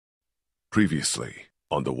Previously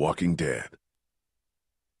on The Walking Dead.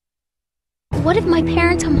 What if my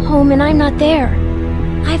parents come home and I'm not there?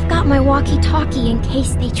 I've got my walkie-talkie in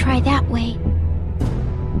case they try that way.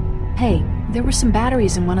 Hey, there were some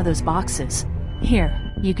batteries in one of those boxes.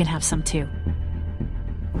 Here, you can have some too.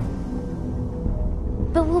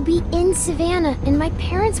 But we'll be in Savannah, and my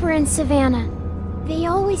parents were in Savannah. They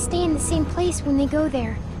always stay in the same place when they go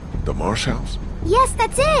there. The Marsh House? Yes,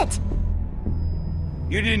 that's it!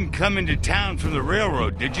 You didn't come into town from the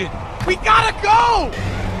railroad, did you? We gotta go!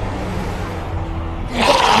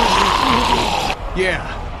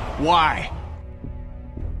 Yeah, why?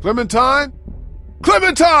 Clementine?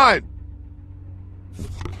 Clementine!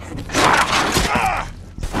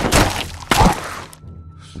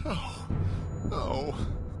 Oh.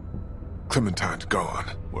 Clementine's gone.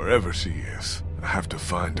 Wherever she is, I have to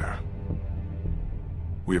find her.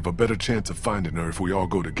 We have a better chance of finding her if we all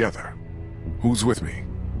go together. Who's with me?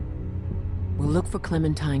 We'll look for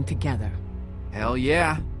Clementine together. Hell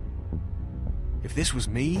yeah. If this was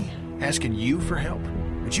me, asking you for help,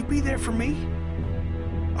 would you be there for me?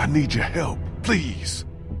 I need your help, please.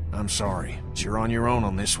 I'm sorry, but you're on your own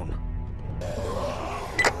on this one.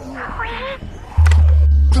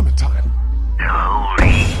 Clementine.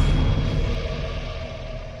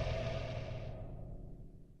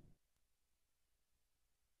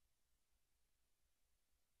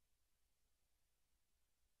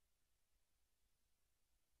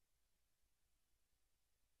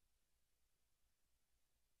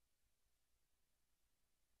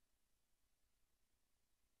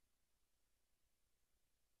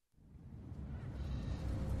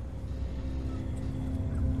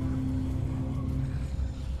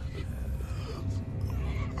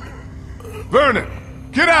 Vernon,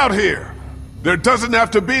 get out here! There doesn't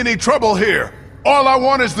have to be any trouble here. All I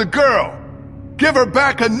want is the girl. Give her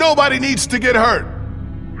back and nobody needs to get hurt.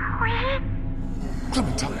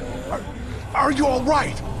 Clementine, are you all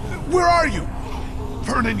right? Where are you?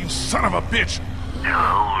 Vernon, you son of a bitch!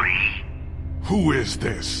 No, Lee. Who is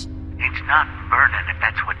this? It's not Vernon, if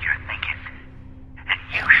that's what you're thinking. And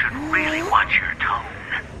you should really watch your tone.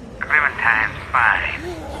 Clementine's fine.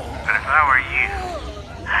 But if I were you,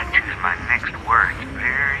 I'd choose my next words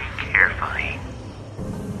very carefully.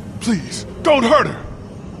 Please, don't hurt her!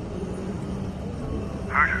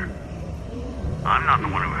 Hurt her? I'm not the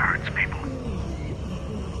one who hurts people.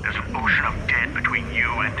 There's an ocean of dead between you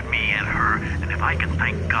and me and her, and if I can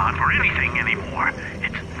thank God for anything anymore,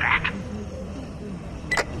 it's that.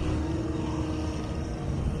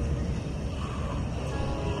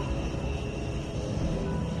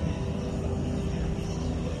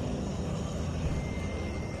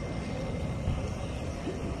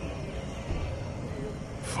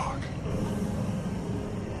 Fuck.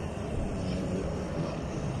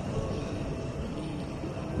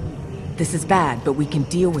 This is bad, but we can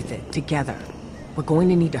deal with it together. We're going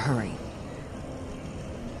to need to hurry.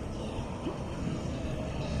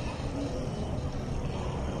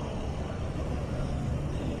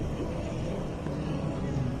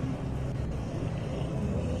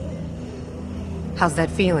 How's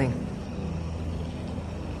that feeling?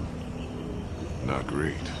 Not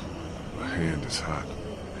great. My hand is hot,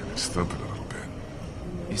 and it's thumping a little bit.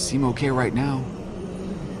 You seem okay right now.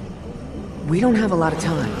 We don't have a lot of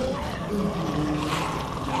time.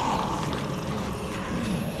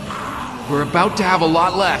 We're about to have a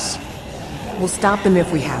lot less. We'll stop them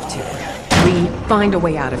if we have to. Lee, find a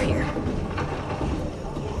way out of here.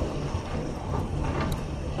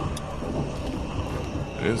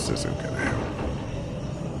 This isn't gonna help.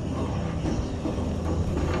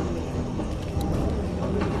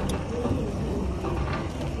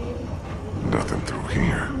 Nothing through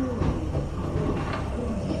here.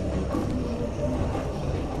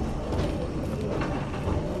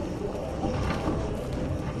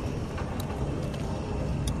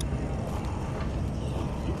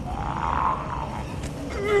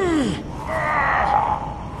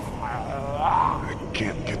 I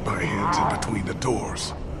can't get my hands in between the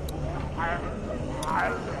doors.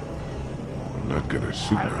 I'm not gonna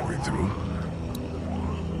shoot my way through.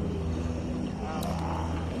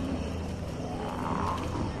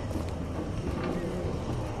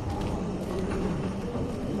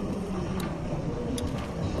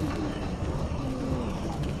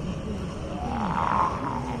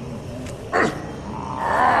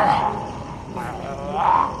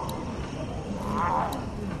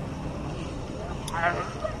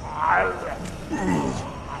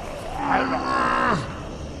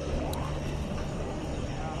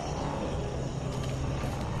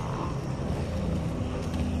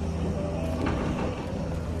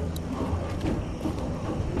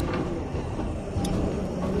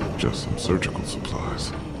 Just some surgical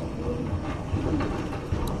supplies.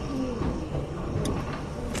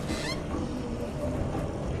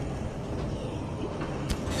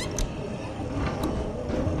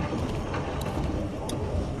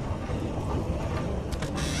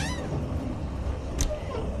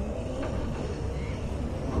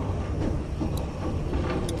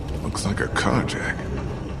 Looks like a car jack.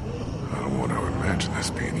 I don't want to imagine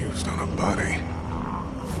this being used on a body.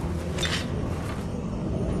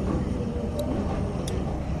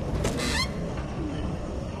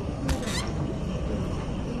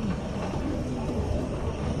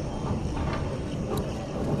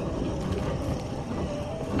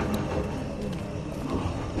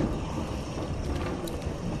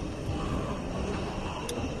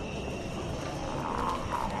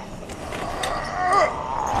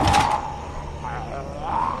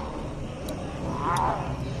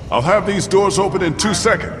 I'll have these doors open in 2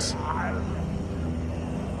 seconds.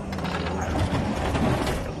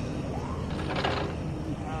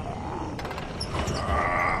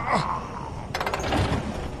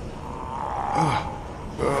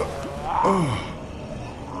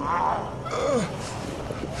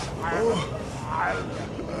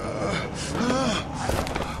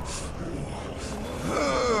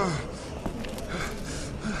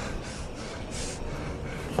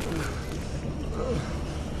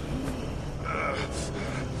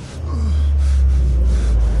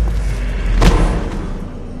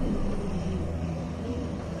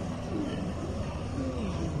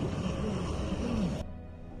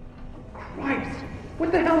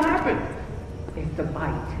 What the hell happened? It's the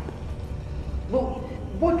bite. Well,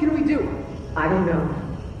 what can we do? I don't know.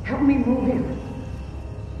 Help me move him.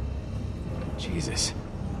 Jesus.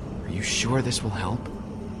 Are you sure this will help?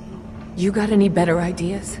 You got any better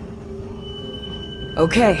ideas?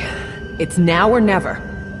 Okay, it's now or never.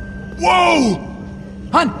 Whoa!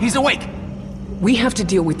 Hun, he's awake! We have to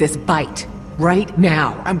deal with this bite. Right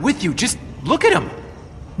now. I'm with you, just look at him!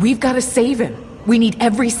 We've got to save him. We need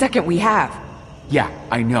every second we have. Yeah,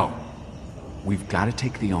 I know. We've got to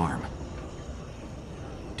take the arm.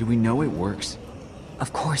 Do we know it works?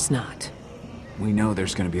 Of course not. We know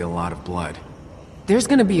there's gonna be a lot of blood. There's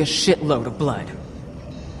gonna be a shitload of blood.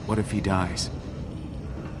 What if he dies?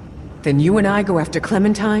 Then you and I go after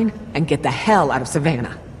Clementine and get the hell out of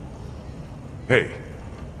Savannah. Hey,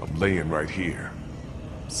 I'm laying right here.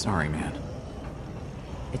 Sorry, man.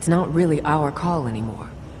 It's not really our call anymore.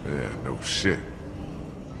 Yeah, no shit.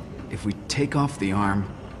 If we take off the arm,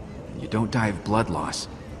 and you don't die of blood loss,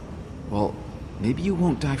 well, maybe you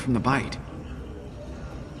won't die from the bite.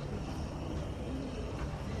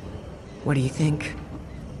 What do you think?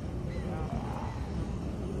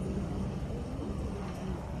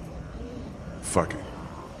 Fuck it.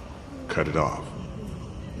 Cut it off.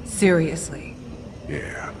 Seriously?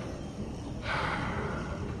 Yeah.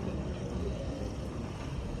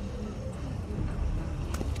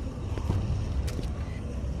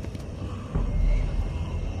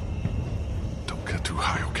 Don't get too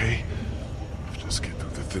high, okay? Just get through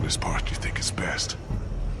the thinnest part you think is best.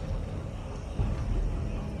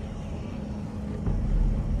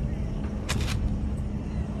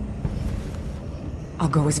 I'll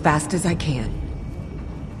go as fast as I can.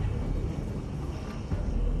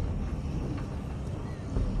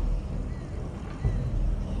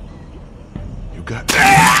 You got...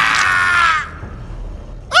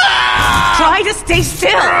 Try to stay still!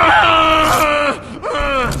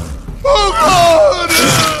 Oh, God!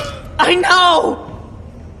 I know!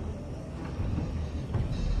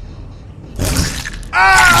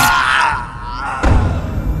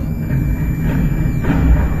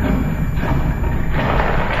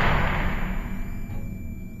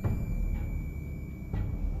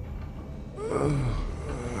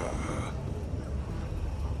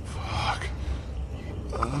 Fuck.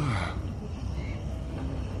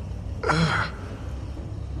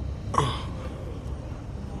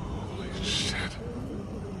 Holy shit.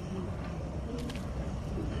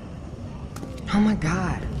 Oh my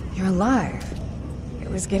god, you're alive. It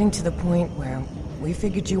was getting to the point where we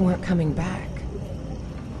figured you weren't coming back.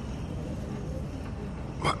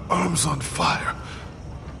 My arm's on fire.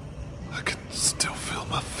 I can still feel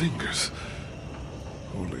my fingers.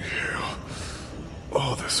 Holy hell.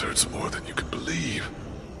 Oh, this hurts more than you can believe.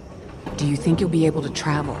 Do you think you'll be able to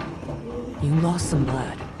travel? You lost some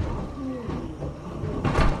blood.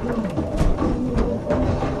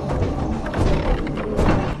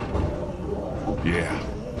 Yeah.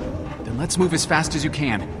 Then let's move as fast as you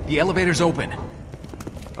can. The elevator's open.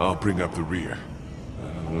 I'll bring up the rear. I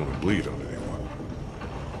don't want to bleed on anyone.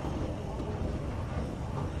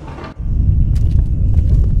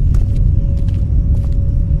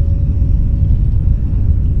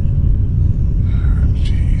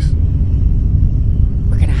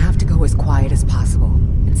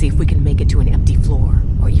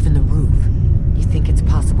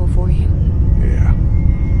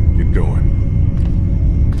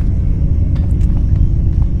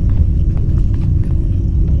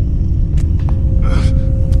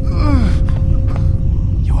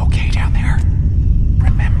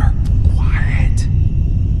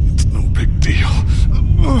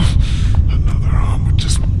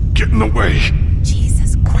 Get in the way!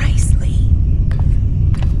 Jesus Christ, Lee.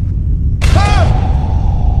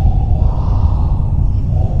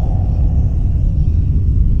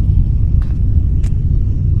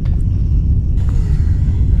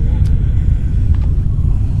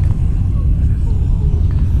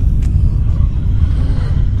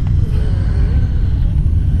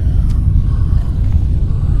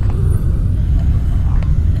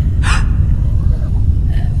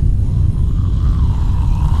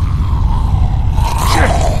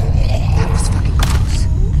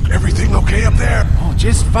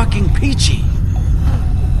 Just fucking peachy.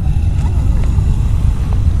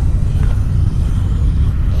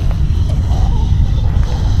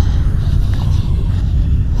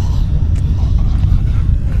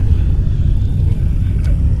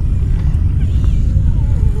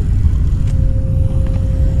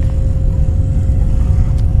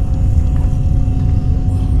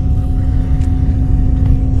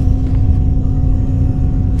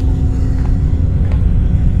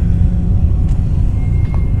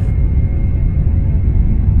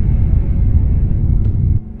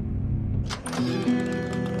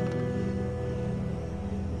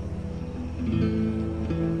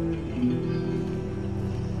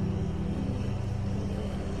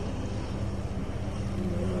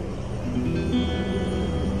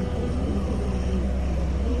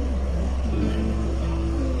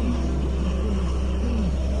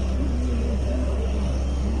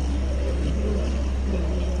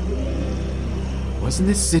 Wasn't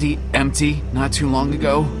this city empty not too long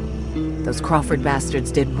ago? Those Crawford bastards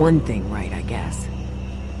did one thing right, I guess.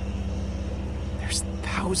 There's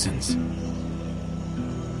thousands.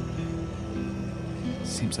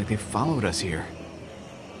 Seems like they followed us here.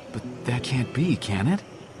 But that can't be, can it?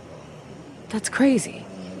 That's crazy.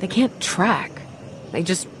 They can't track. They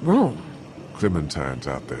just roam. Clementine's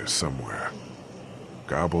out there somewhere.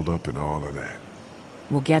 Gobbled up in all of that.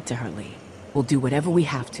 We'll get to her, Lee. We'll do whatever we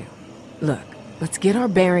have to. Look, let's get our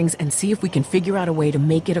bearings and see if we can figure out a way to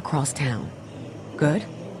make it across town. Good?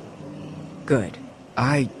 Good.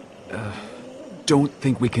 I don't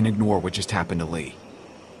think we can ignore what just happened to Lee.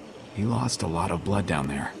 He lost a lot of blood down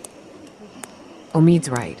there. Omid's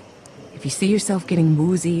right. If you see yourself getting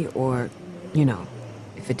woozy or, you know,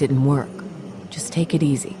 if it didn't work, just take it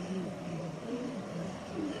easy.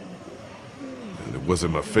 And it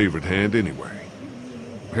wasn't my favorite hand anyway.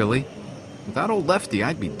 Really? Without old Lefty,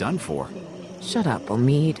 I'd be done for. Shut up,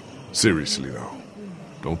 Omid. Seriously, though.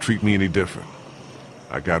 Don't treat me any different.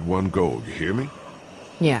 I got one goal, you hear me?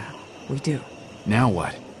 Yeah, we do. Now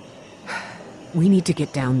what? We need to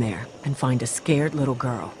get down there and find a scared little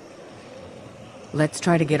girl. Let's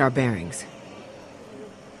try to get our bearings.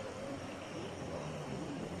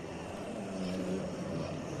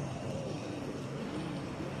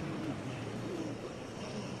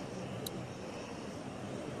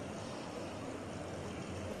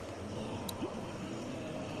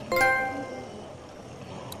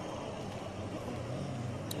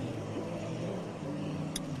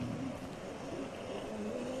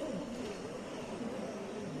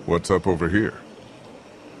 What's up over here?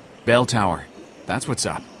 Bell Tower. That's what's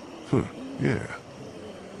up. Huh, yeah.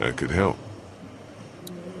 That could help.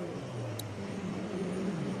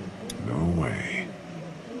 No way.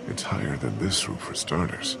 It's higher than this roof for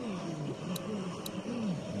starters.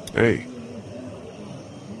 Hey.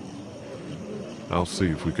 I'll see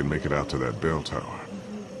if we can make it out to that bell tower.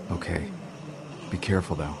 Okay. Be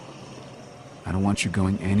careful, though. I don't want you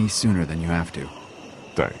going any sooner than you have to.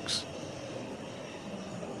 Thanks.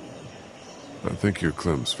 I think you're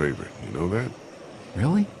Clem's favorite, you know that?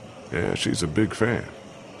 Really? Yeah, she's a big fan.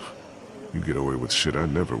 You get away with shit I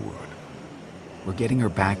never would. We're getting her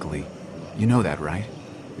back, Lee. You know that, right?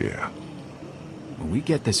 Yeah. When we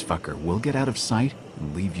get this fucker, we'll get out of sight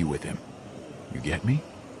and leave you with him. You get me?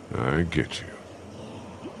 I get you.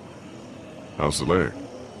 How's the leg?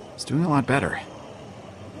 It's doing a lot better.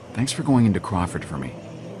 Thanks for going into Crawford for me,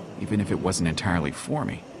 even if it wasn't entirely for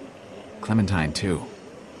me. Clementine, too.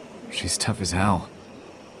 She's tough as hell.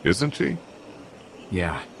 Isn't she?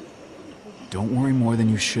 Yeah. Don't worry more than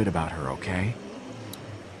you should about her, okay?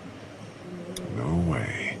 No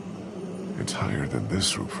way. It's higher than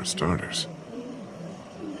this roof for starters.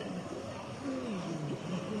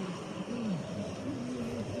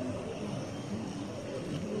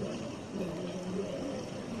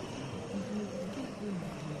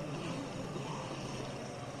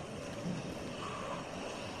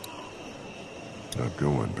 Not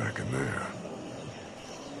going back in there.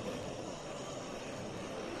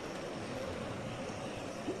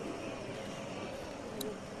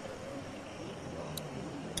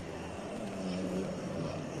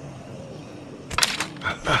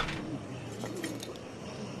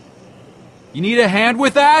 You need a hand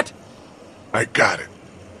with that? I got it.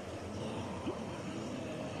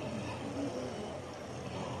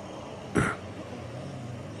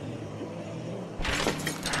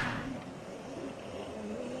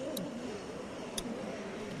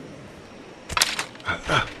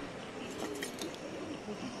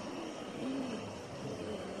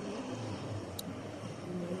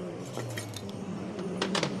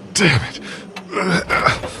 Damn it.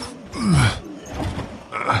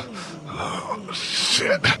 Oh,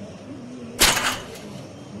 shit.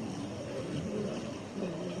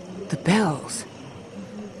 The bells.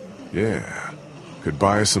 Yeah. Could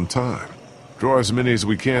buy us some time. Draw as many as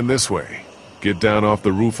we can this way. Get down off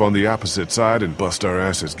the roof on the opposite side and bust our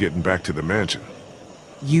asses getting back to the mansion.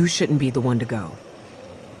 You shouldn't be the one to go.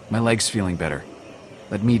 My leg's feeling better.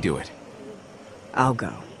 Let me do it. I'll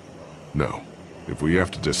go. No. If we have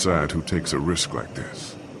to decide who takes a risk like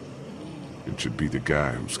this, it should be the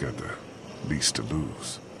guy who's got the least to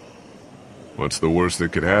lose. What's the worst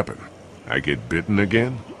that could happen? I get bitten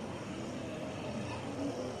again?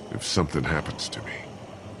 If something happens to me,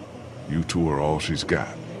 you two are all she's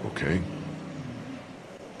got, okay?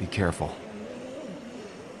 Be careful.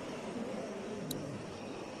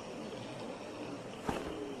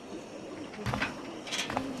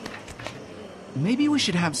 Maybe we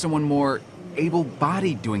should have someone more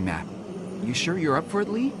able-bodied doing that. You sure you're up for it,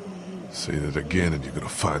 Lee? Say that again and you're gonna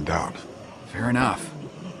find out. Fair enough.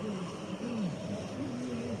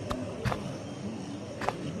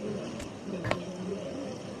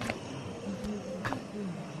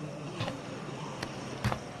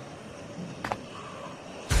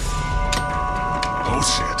 Oh,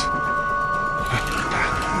 shit.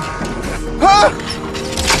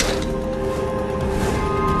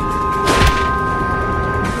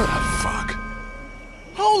 Fuck.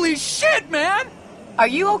 Holy shit, man! Are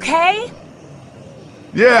you okay?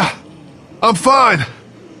 Yeah, I'm fine.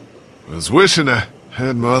 I was wishing I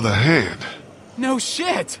had my other hand. No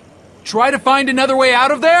shit! Try to find another way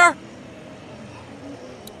out of there?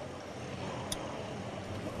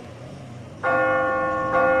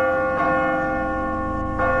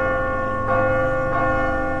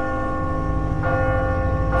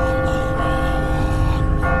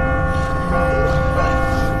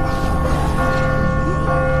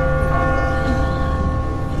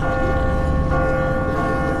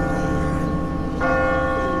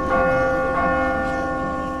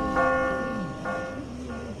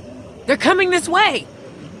 They're coming this way!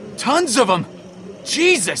 Tons of them!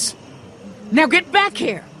 Jesus! Now get back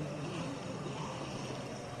here!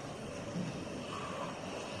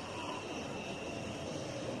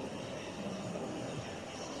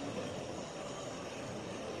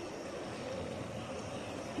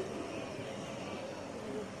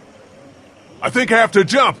 I think I have to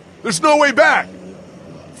jump. There's no way back.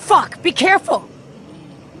 Fuck! Be careful!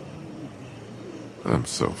 I'm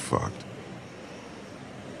so fucked.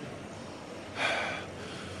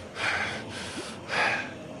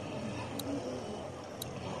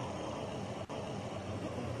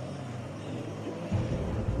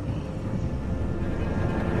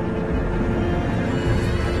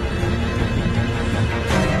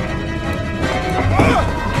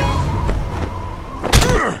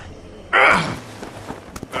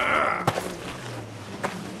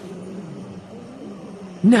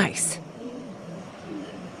 Nice.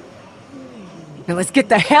 Now let's get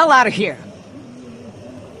the hell out of here!